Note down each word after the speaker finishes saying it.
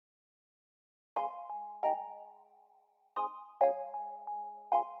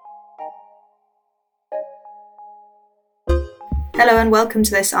Hello and welcome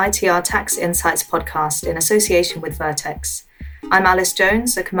to this ITR Tax Insights podcast in association with Vertex. I'm Alice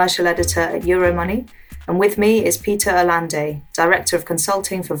Jones, a commercial editor at Euromoney, and with me is Peter Orlande, Director of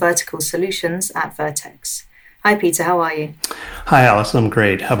Consulting for Vertical Solutions at Vertex. Hi Peter, how are you? Hi Alice, I'm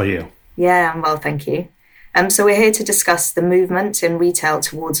great. How about you? Yeah, I'm well, thank you. So we're here to discuss the movement in retail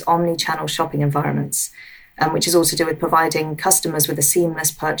towards omni-channel shopping environments, which is all to do with providing customers with a seamless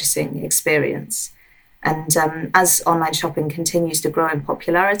purchasing experience. And as online shopping continues to grow in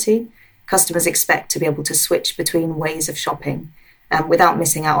popularity, customers expect to be able to switch between ways of shopping without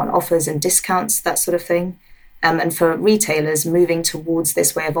missing out on offers and discounts, that sort of thing. And for retailers, moving towards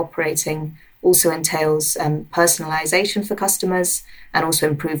this way of operating also entails personalization for customers and also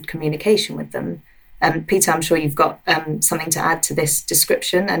improved communication with them. Peter, I'm sure you've got something to add to this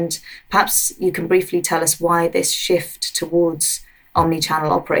description, and perhaps you can briefly tell us why this shift towards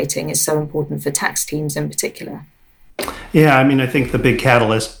omni-channel operating is so important for tax teams in particular. Yeah, I think the big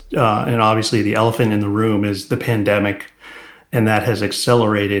catalyst, and obviously the elephant in the room, is the pandemic, and that has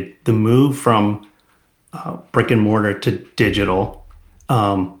accelerated the move from brick and mortar to digital.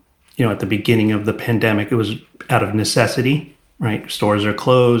 At the beginning of the pandemic, it was out of necessity, right? Stores are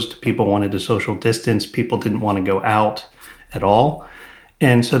closed. People wanted to social distance. People didn't want to go out at all.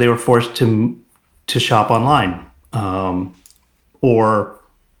 And so they were forced to shop online. Or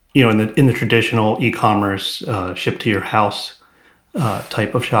in the traditional e-commerce ship to your house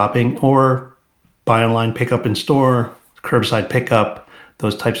type of shopping, or buy online, pick up in store, curbside pickup,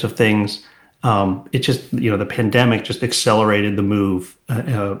 those types of things. It just, the pandemic just accelerated the move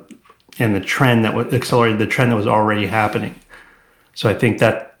and the trend that accelerated the trend that was already happening. So I think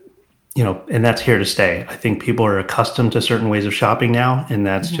that, and that's here to stay. I think people are accustomed to certain ways of shopping now, and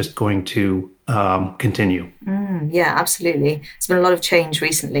that's just going to continue. Yeah, absolutely. There's been a lot of change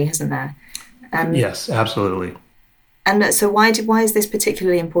recently, hasn't there? Yes, absolutely. And so why is this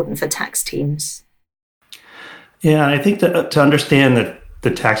particularly important for tax teams? Yeah, I think that to understand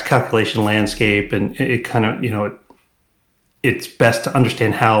the tax calculation landscape, and it kind of, it's best to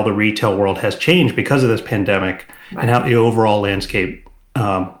understand how the retail world has changed because of this pandemic, right, and how the overall landscape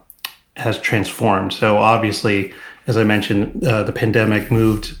has transformed. So obviously, as I mentioned, the pandemic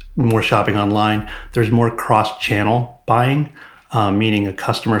moved more shopping online. There's more cross-channel buying, meaning a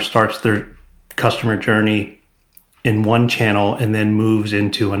customer starts their customer journey in one channel and then moves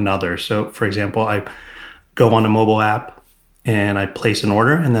into another. So for example, I go on a mobile app and I place an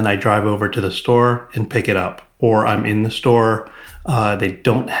order, and then I drive over to the store and pick it up. Or I'm in the store, they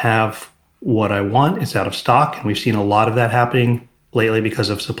don't have what I want, it's out of stock. And we've seen a lot of that happening lately because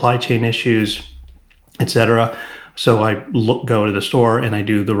of supply chain issues, etc. So I go to the store and I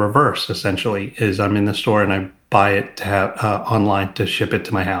do the reverse, essentially, is I'm in the store and I buy it to have online to ship it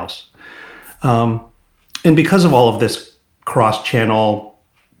to my house. And because of all of this cross-channel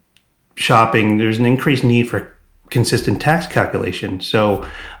shopping, there's an increased need for consistent tax calculation. So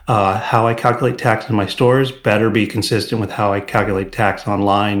how I calculate tax in my stores better be consistent with how I calculate tax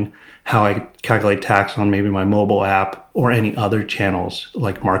online, how I calculate tax on maybe my mobile app or any other channels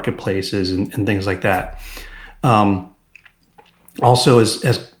like marketplaces and things like that. Also,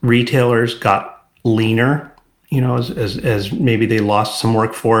 as retailers got leaner, as maybe they lost some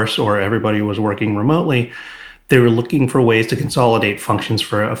workforce or everybody was working remotely, they were looking for ways to consolidate functions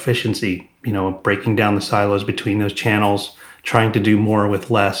for efficiency, breaking down the silos between those channels, trying to do more with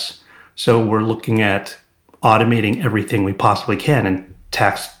less. So we're looking at automating everything we possibly can, and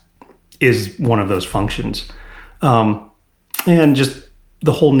tax is one of those functions. And just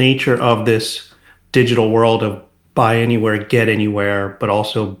the whole nature of this digital world of buy anywhere, get anywhere, but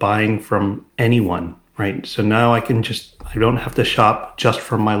also buying from anyone, right? So now I don't have to shop just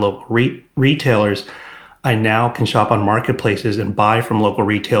from my local retailers. I now can shop on marketplaces and buy from local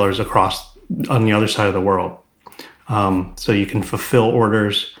retailers on the other side of the world. So you can fulfill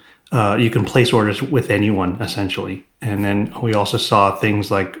orders, you can place orders with anyone, essentially. And then we also saw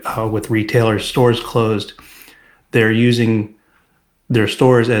things like with retailers, stores closed, they're using their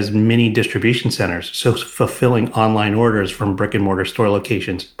stores as mini distribution centers. So fulfilling online orders from brick and mortar store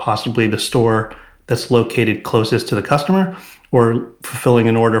locations, possibly the store that's located closest to the customer, or fulfilling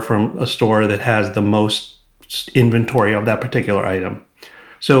an order from a store that has the most inventory of that particular item.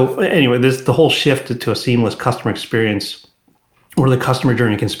 So anyway, the whole shift to a seamless customer experience where the customer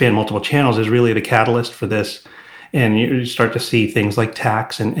journey can span multiple channels is really the catalyst for this. And you start to see things like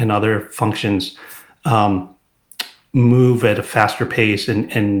tax and other functions move at a faster pace,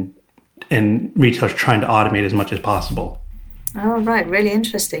 and retailers trying to automate as much as possible. Oh, right. Really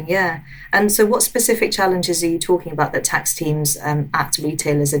interesting. Yeah. And so what specific challenges are you talking about that tax teams at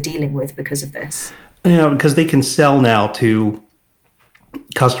retailers are dealing with because of this? Because they can sell now to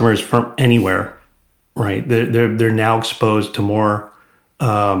customers from anywhere, right? They're now exposed to more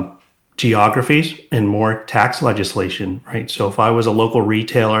geographies and more tax legislation, right? So if I was a local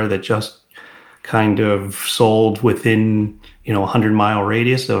retailer that just kind of sold within, a 100-mile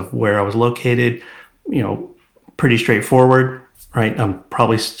radius of where I was located, pretty straightforward, right? I'm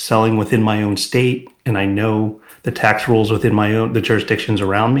probably selling within my own state, and I know the tax rules within the jurisdictions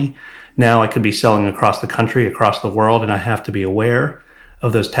around me. Now I could be selling across the country, across the world, and I have to be aware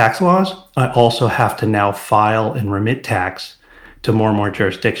of those tax laws. I also have to now file and remit tax to more and more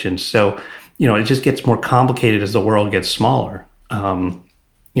jurisdictions. So, it just gets more complicated as the world gets smaller.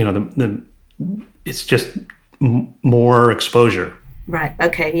 It's just more exposure. Right.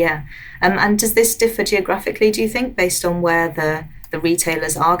 Okay. Yeah. And does this differ geographically, do you think, based on where the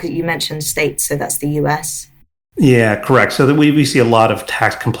retailers are? Because you mentioned states, so that's the US. Yeah, correct. So that we see a lot of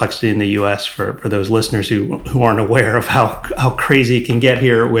tax complexity in the U.S. for those listeners who aren't aware of how crazy it can get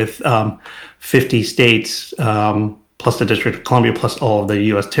here with 50 states, plus the District of Columbia, plus all of the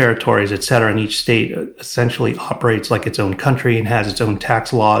U.S. territories, et cetera. And each state essentially operates like its own country and has its own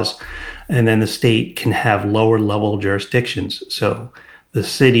tax laws. And then the state can have lower level jurisdictions. So the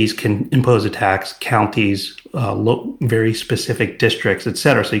cities can impose a tax, counties, very specific districts, et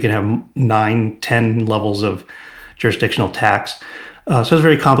cetera. So you can have 9, 10 levels of jurisdictional tax. So it's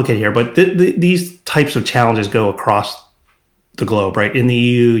very complicated here. But these types of challenges go across the globe, right? In the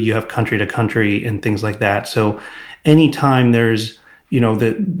EU, you have country to country and things like that. So anytime there's,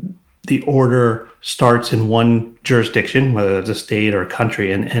 the order starts in one jurisdiction, whether it's a state or a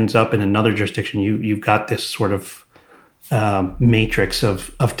country, and ends up in another jurisdiction, you've got this sort of matrix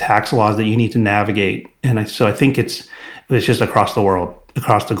of tax laws that you need to navigate. And so I think it's just across the world,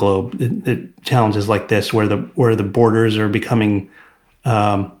 across the globe, the challenges like this, where the borders are becoming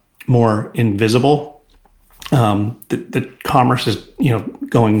more invisible. The commerce is,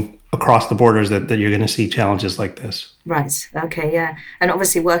 going across the borders that you're going to see challenges like this. Right. Okay. Yeah. And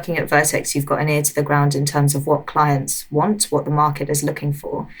obviously working at Vertex, you've got an ear to the ground in terms of what clients want, what the market is looking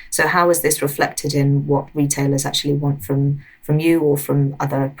for. So how is this reflected in what retailers actually want from you or from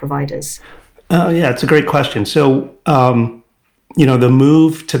other providers? Yeah, it's a great question. So, the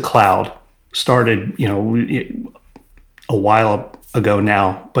move to cloud started, a while ago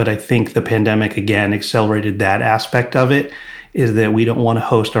now, but I think the pandemic again accelerated that aspect of it. Is that we don't want to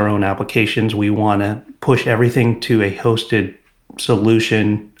host our own applications. We want to push everything to a hosted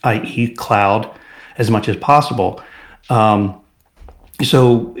solution, i.e. cloud, as much as possible. So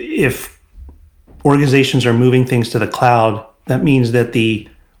if organizations are moving things to the cloud, that means that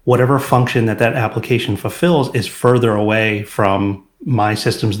whatever function that application fulfills is further away from my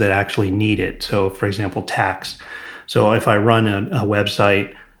systems that actually need it. So for example, tax. So if I run a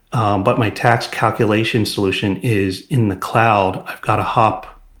website, but my tax calculation solution is in the cloud, I've got to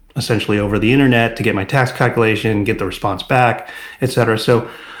hop essentially over the internet to get my tax calculation, get the response back, et cetera. So,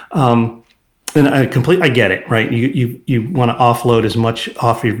 and I get it, right? You want to offload as much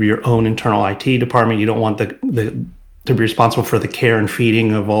off of your own internal IT department. You don't want to be responsible for the care and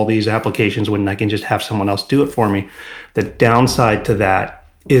feeding of all these applications when I can just have someone else do it for me. The downside to that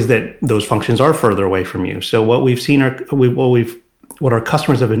is that those functions are further away from you. So what we've seen what our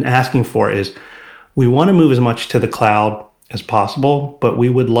customers have been asking for is we want to move as much to the cloud as possible, but we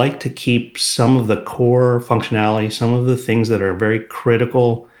would like to keep some of the core functionality, some of the things that are very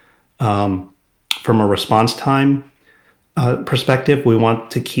critical from a response time perspective. We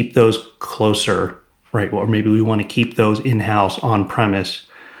want to keep those closer, right? Or maybe we want to keep those in-house on premise.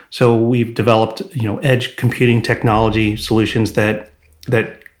 So we've developed, edge computing technology solutions that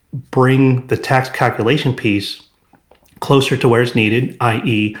bring the tax calculation piece closer to where it's needed,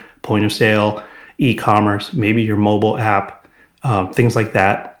 i.e. point of sale, e-commerce, maybe your mobile app, things like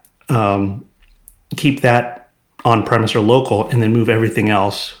that. Keep that on-premise or local, and then move everything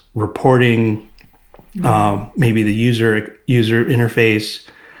else, reporting, maybe the user interface,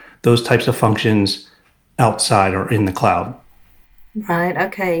 those types of functions outside or in the cloud. Right.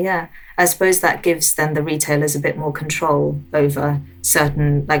 Okay. Yeah. I suppose that gives then the retailers a bit more control over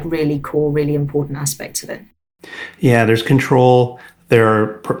certain, like really core, really important aspects of it. Yeah, there's control. There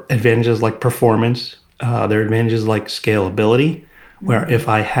are advantages like performance. There are advantages like scalability, where if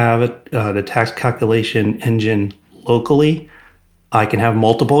I have the tax calculation engine locally, I can have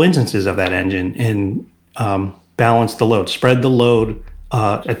multiple instances of that engine and balance the load, spread the load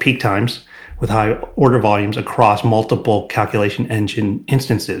at peak times with high order volumes across multiple calculation engine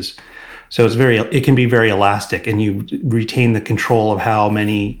instances. So it can be very elastic, and you retain the control of how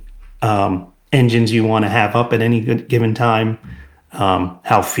many engines you want to have up at any given time,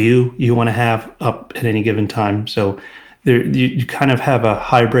 how few you want to have up at any given time. So you kind of have a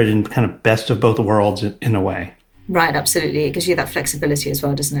hybrid and kind of best of both worlds in a way. Right, absolutely. It gives you that flexibility as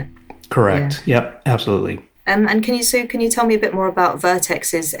well, doesn't it? Correct. Yeah. Yep, absolutely. And can you tell me a bit more about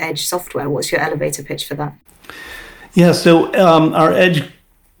Vertex's Edge software? What's your elevator pitch for that? Yeah, so our Edge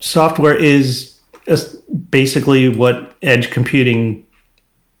software is basically what edge computing,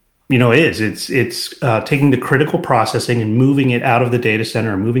 is. It's taking the critical processing and moving it out of the data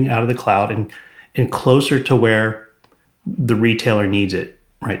center and moving out of the cloud and closer to where the retailer needs it.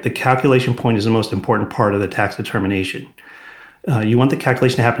 Right, the calculation point is the most important part of the tax determination. You want the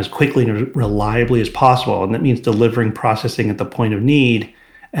calculation to happen as quickly and reliably as possible, and that means delivering processing at the point of need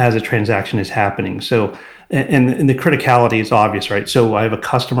as a transaction is happening. So, and the criticality is obvious, right? So I have a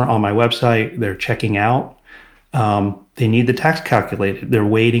customer on my website, they're checking out, they need the tax calculated, they're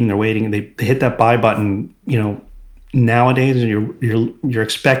waiting, they hit that buy button. Nowadays you're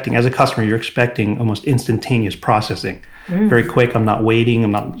expecting, as a customer, you're expecting almost instantaneous processing. Very quick. I'm not waiting.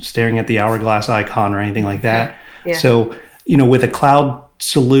 I'm not staring at the hourglass icon or anything like that. Yeah. So, with a cloud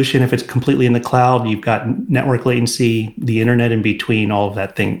solution, if it's completely in the cloud, you've got network latency, the internet in between, all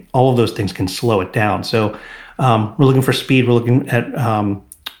of those things can slow it down. So we're looking for speed. We're looking at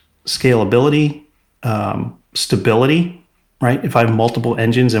scalability, stability, right? If I have multiple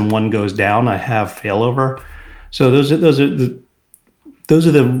engines and one goes down, I have failover. So those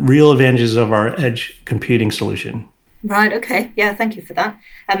are the real advantages of our edge computing solution. Right. Okay. Yeah. Thank you for that.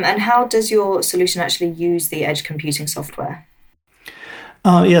 And how does your solution actually use the edge computing software?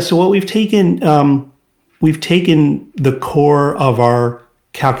 So what we've taken the core of our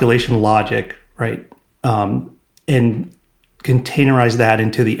calculation logic, right, and containerized that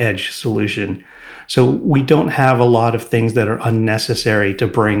into the edge solution. So we don't have a lot of things that are unnecessary to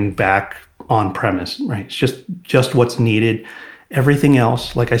bring back on premise, right? It's just what's needed. Everything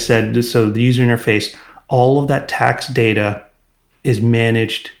else, like I said, so the user interface, all of that tax data is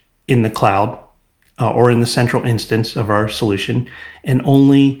managed in the cloud or in the central instance of our solution, and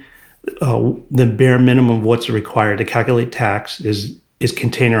only the bare minimum of what's required to calculate tax is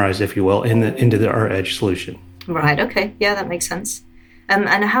containerized, if you will, into our edge solution. Right. Okay. Yeah, that makes sense.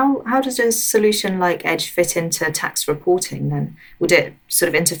 And how does a solution like Edge fit into tax reporting then? Would it sort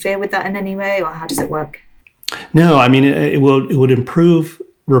of interfere with that in any way, or how does it work? No, I mean, it would improve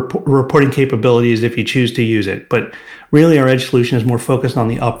reporting capabilities if you choose to use it. But really, our Edge solution is more focused on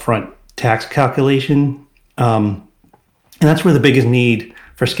the upfront tax calculation. And that's where the biggest need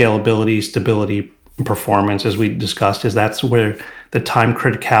for scalability, stability, and performance, as we discussed, that's where the time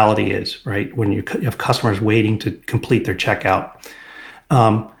criticality is, right? When you have customers waiting to complete their checkout.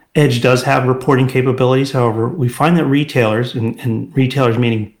 Edge does have reporting capabilities. However, we find that retailers, and retailers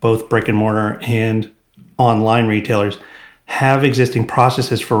meaning both brick and mortar and online retailers, have existing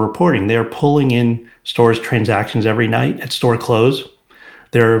processes for reporting. They're pulling in stores' transactions every night at store close.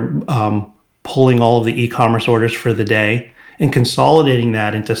 They're pulling all of the e-commerce orders for the day and consolidating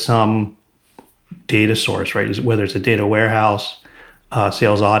that into some data source, right? Whether it's a data warehouse,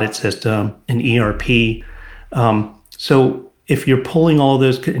 sales audit system, an ERP. So if you're pulling all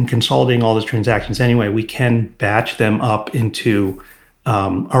those and consolidating all those transactions anyway, we can batch them up into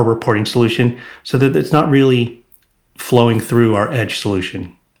our reporting solution so that it's not really flowing through our Edge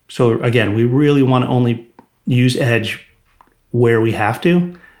solution. So again, we really want to only use Edge where we have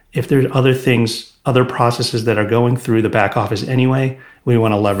to. If there's other processes that are going through the back office anyway, we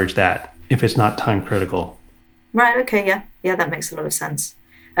want to leverage that if it's not time critical. Right. Okay. Yeah, that makes a lot of sense.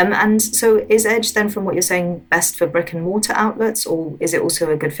 And so is Edge then, from what you're saying, best for brick and mortar outlets, or is it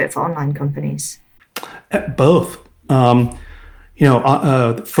also a good fit for online companies? Both. First,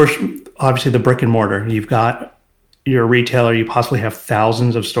 obviously the brick and mortar. You've got your retailer, you possibly have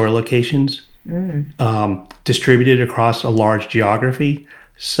thousands of store locations distributed across a large geography.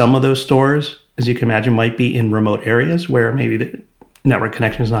 Some of those stores, as you can imagine, might be in remote areas where maybe the network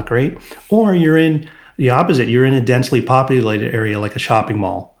connection is not great, or you're in the opposite. You're in a densely populated area like a shopping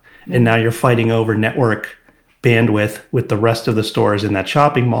mall, and now you're fighting over network bandwidth with the rest of the stores in that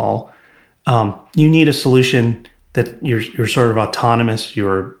shopping mall. You need a solution that you're sort of autonomous,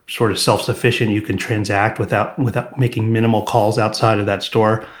 you're sort of self-sufficient, you can transact without making minimal calls outside of that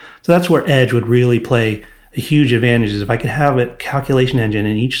store. So that's where Edge would really play a huge advantage. Is if I could have a calculation engine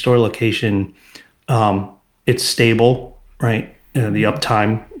in each store location, it's stable, right? The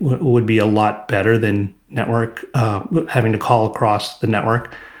uptime would be a lot better than network, having to call across the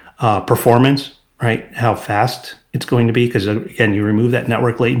network. Performance, right? How fast it's going to be, because again, you remove that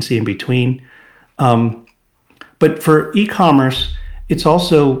network latency in between. But for e-commerce, it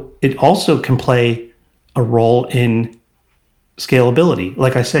also can play a role in scalability.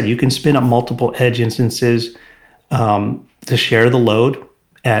 Like I said, you can spin up multiple Edge instances to share the load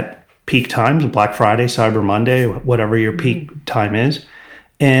at peak times, Black Friday, Cyber Monday, whatever your peak time is,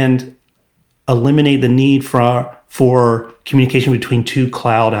 and eliminate the need for communication between two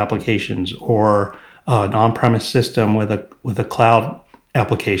cloud applications or an on-premise system with a cloud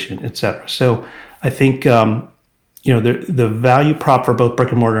application, et cetera. So I think the value prop for both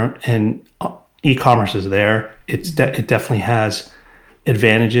brick and mortar and e-commerce is there. It definitely has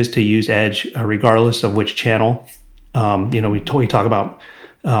advantages to use Edge regardless of which channel. We talk about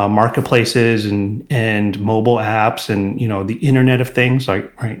marketplaces and mobile apps and the Internet of Things.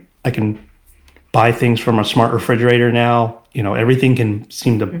 Right, I can buy things from a smart refrigerator now. Everything can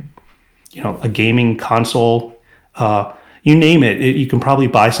seem to, a gaming console. You name it, you can probably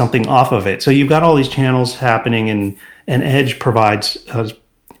buy something off of it. So you've got all these channels happening, and Edge provides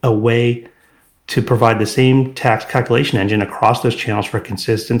a way to provide the same tax calculation engine across those channels for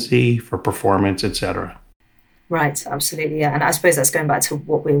consistency, for performance, et cetera. Right, absolutely, yeah. And I suppose that's going back to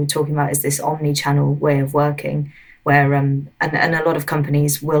what we were talking about, is this omni-channel way of working, where and a lot of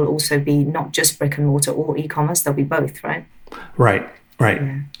companies will also be not just brick and mortar or e-commerce, they'll be both, right? Right.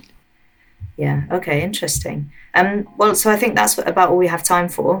 Yeah. Okay, interesting. Well, so I think that's about all we have time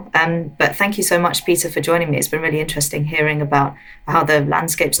for. But thank you so much, Peter, for joining me. It's been really interesting hearing about how the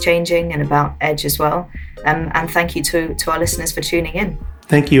landscape's changing and about Edge as well. And thank you to our listeners for tuning in.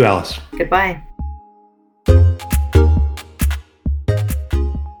 Thank you, Alice. Goodbye.